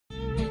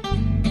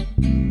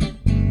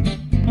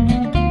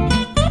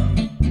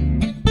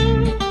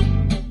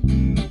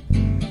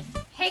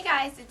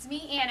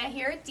Anna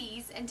here at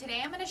Dee's, and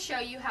today I'm going to show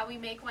you how we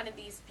make one of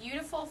these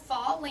beautiful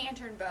fall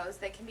lantern bows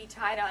that can be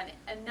tied on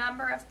a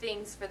number of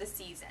things for the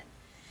season.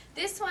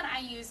 This one I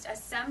used a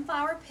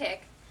sunflower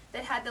pick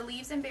that had the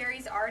leaves and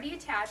berries already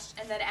attached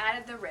and that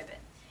added the ribbon.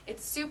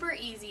 It's super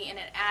easy and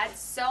it adds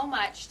so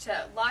much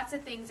to lots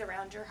of things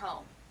around your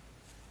home.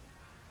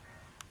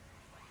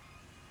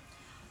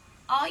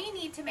 All you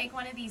need to make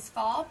one of these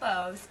fall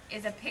bows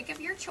is a pick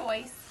of your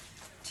choice,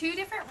 2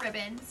 different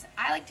ribbons.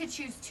 I like to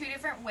choose 2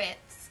 different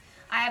widths.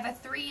 I have a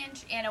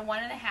 3-inch and a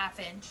 1.5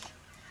 inch,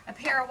 a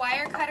pair of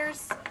wire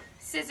cutters,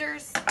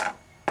 scissors,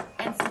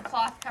 and some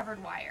cloth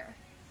covered wire.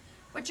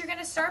 What you're going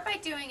to start by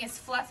doing is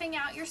fluffing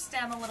out your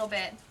stem a little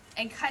bit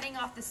and cutting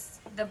off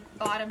the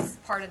bottom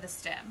part of the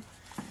stem.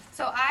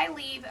 So I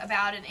leave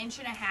about 1.5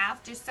 inches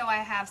just so I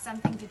have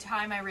something to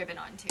tie my ribbon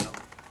onto.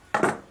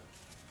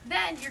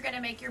 Then you're going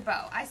to make your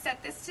bow. I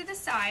set this to the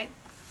side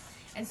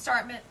and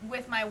start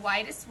with my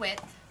widest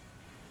width.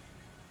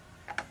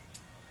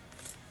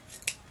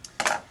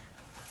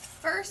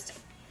 First,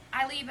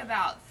 I leave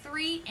about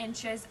 3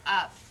 inches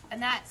up,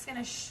 and that's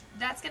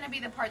gonna be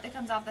the part that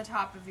comes off the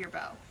top of your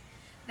bow.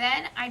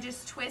 Then I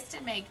just twist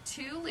and make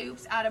 2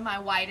 loops out of my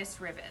widest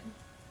ribbon.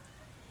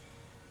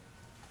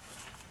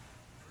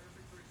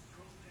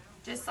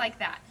 Just like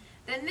that.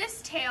 Then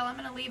this tail I'm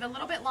gonna leave a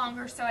little bit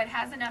longer so it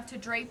has enough to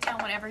drape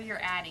down whatever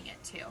you're adding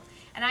it to.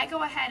 And I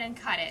go ahead and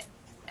cut it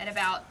at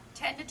about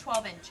 10 to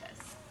 12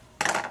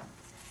 inches.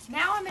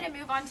 Now I'm gonna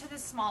move on to the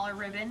smaller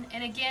ribbon,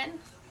 and again,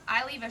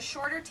 I leave a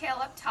shorter tail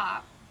up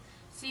top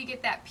so you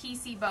get that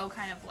PC bow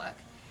kind of look.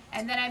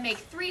 And then I make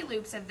 3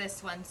 loops of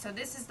this one, so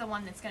this is the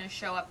one that's going to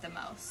show up the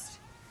most.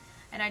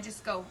 And I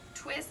just go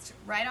twist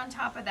right on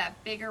top of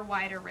that bigger,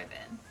 wider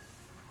ribbon.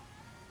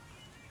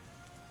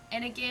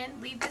 And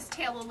again, leave this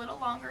tail a little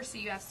longer so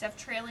you have stuff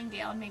trailing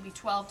down, maybe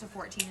 12 to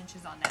 14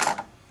 inches on that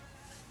one.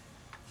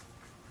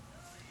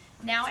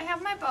 Now I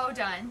have my bow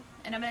done,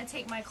 and I'm going to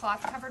take my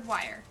cloth covered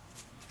wire.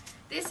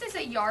 This is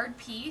a yard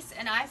piece,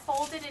 and I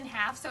fold it in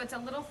half so it's a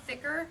little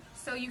thicker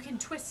so you can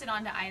twist it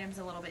onto items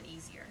a little bit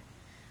easier.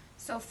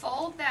 So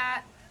fold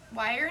that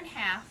wire in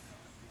half,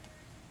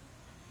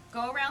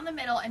 go around the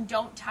middle, and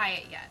don't tie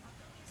it yet.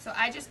 So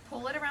I just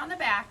pull it around the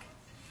back,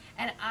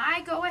 and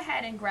I go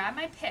ahead and grab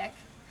my pick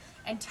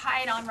and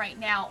tie it on right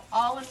now,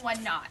 all in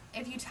one knot.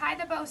 If you tie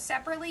the bow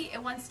separately,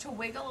 it wants to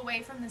wiggle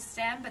away from the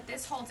stem, but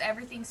this holds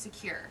everything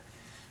secure.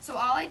 So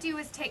all I do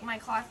is take my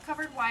cloth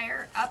covered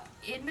wire up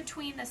in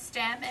between the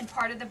stem and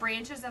part of the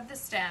branches of the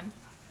stem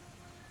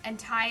and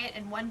tie it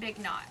in one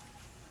big knot.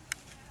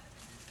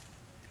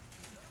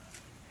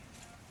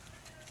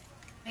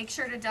 Make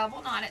sure to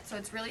double knot it so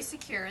it's really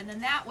secure, and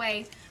then that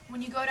way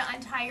when you go to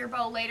untie your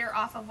bow later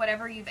off of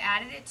whatever you've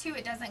added it to,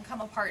 it doesn't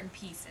come apart in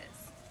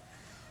pieces.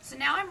 So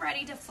now I'm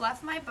ready to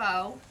fluff my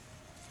bow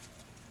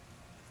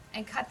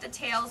and cut the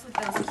tails with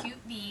those cute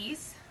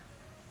V's.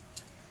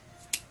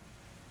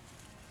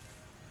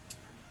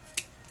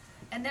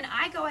 And then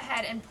I go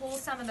ahead and pull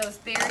some of those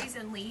berries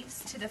and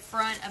leaves to the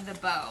front of the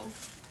bow,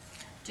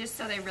 just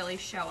so they really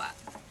show up.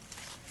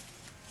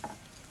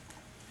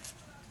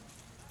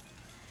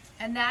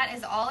 And that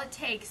is all it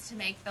takes to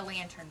make the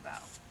lantern bow.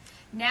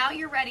 Now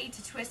you're ready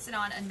to twist it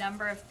on a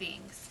number of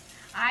things.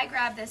 I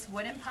grabbed this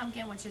wooden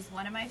pumpkin, which is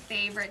one of my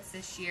favorites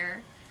this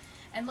year.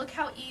 And look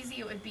how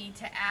easy it would be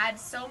to add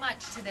so much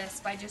to this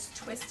by just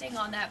twisting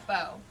on that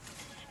bow.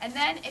 And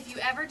then if you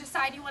ever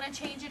decide you want to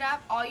change it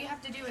up, all you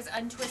have to do is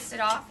untwist it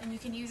off and you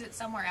can use it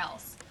somewhere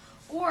else.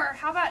 Or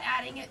how about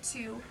adding it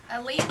to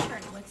a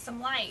lantern with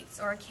some lights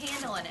or a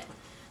candle in it?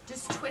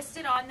 Just twist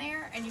it on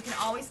there and you can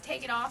always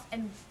take it off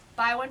and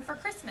buy one for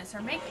Christmas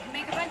or make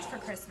a bunch for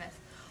Christmas.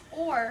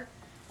 Or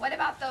what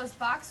about those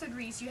boxwood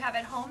wreaths you have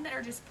at home that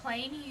are just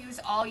plain you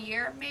use all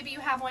year? Maybe you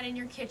have one in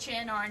your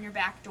kitchen or on your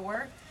back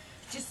door.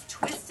 Just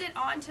twist it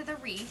onto the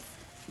wreath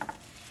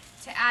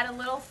to add a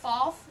little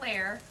fall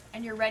flair,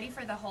 and you're ready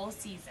for the whole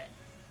season.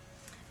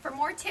 For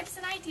more tips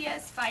and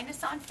ideas, find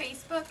us on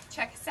Facebook,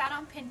 check us out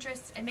on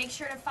Pinterest, and make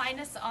sure to find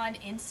us on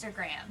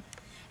Instagram.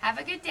 Have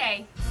a good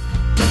day.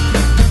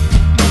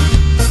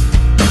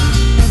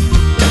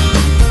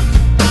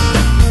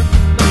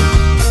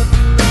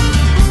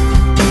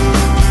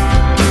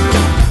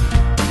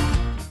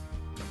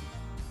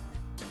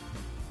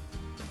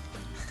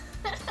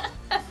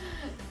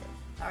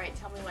 All right,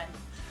 tell me when.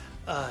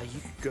 You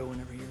can go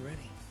whenever you're ready.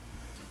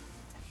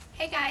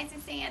 Hey guys,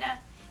 it's Anna.